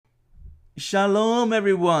Shalom,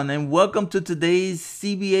 everyone, and welcome to today's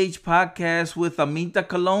CBH podcast with Aminta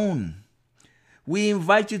Colon. We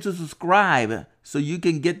invite you to subscribe so you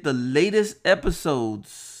can get the latest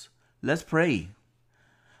episodes. Let's pray.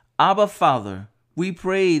 Abba Father, we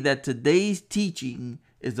pray that today's teaching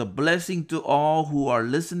is a blessing to all who are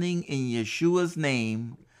listening in Yeshua's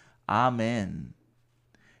name. Amen.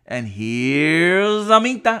 And here's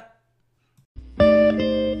Aminta.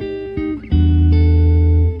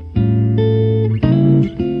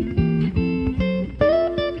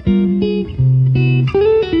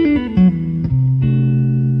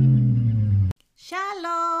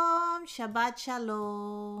 Shalom, Shabbat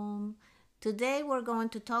Shalom. Today we're going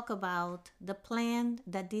to talk about the plan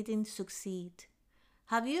that didn't succeed.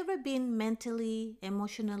 Have you ever been mentally,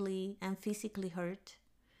 emotionally, and physically hurt?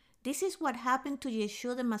 This is what happened to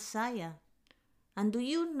Yeshua the Messiah. And do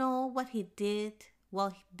you know what he did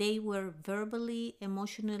while they were verbally,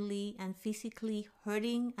 emotionally, and physically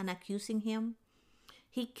hurting and accusing him?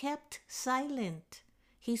 He kept silent.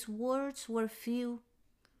 His words were few.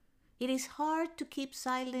 It is hard to keep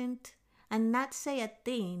silent and not say a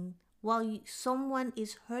thing while someone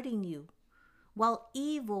is hurting you, while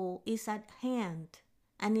evil is at hand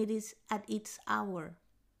and it is at its hour.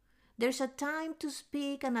 There's a time to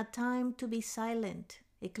speak and a time to be silent.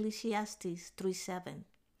 Ecclesiastes 3:7.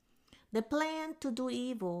 The plan to do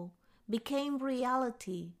evil became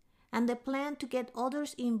reality, and the plan to get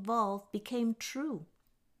others involved became true.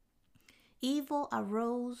 Evil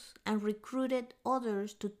arose and recruited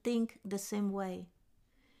others to think the same way.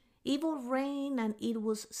 Evil reigned and it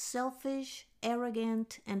was selfish,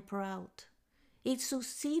 arrogant, and proud. It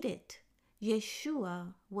succeeded.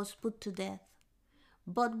 Yeshua was put to death.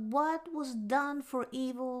 But what was done for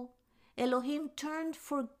evil, Elohim turned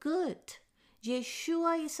for good.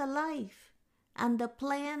 Yeshua is alive, and the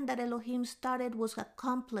plan that Elohim started was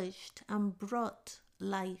accomplished and brought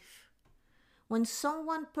life. When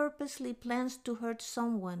someone purposely plans to hurt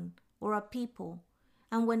someone or a people,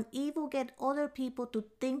 and when evil gets other people to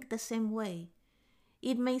think the same way,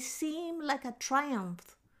 it may seem like a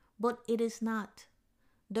triumph, but it is not.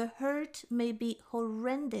 The hurt may be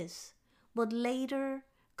horrendous, but later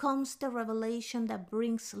comes the revelation that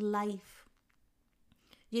brings life.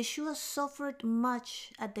 Yeshua suffered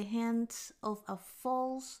much at the hands of a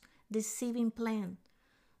false, deceiving plan.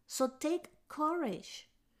 So take courage.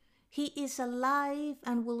 He is alive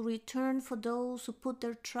and will return for those who put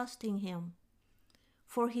their trust in him.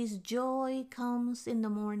 For his joy comes in the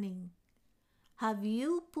morning. Have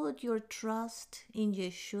you put your trust in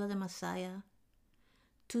Yeshua the Messiah?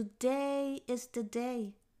 Today is the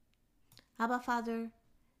day. Abba Father,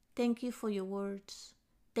 thank you for your words.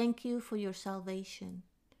 Thank you for your salvation.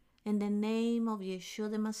 In the name of Yeshua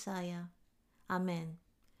the Messiah. Amen.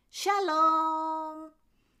 Shalom.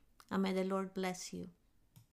 And may the Lord bless you.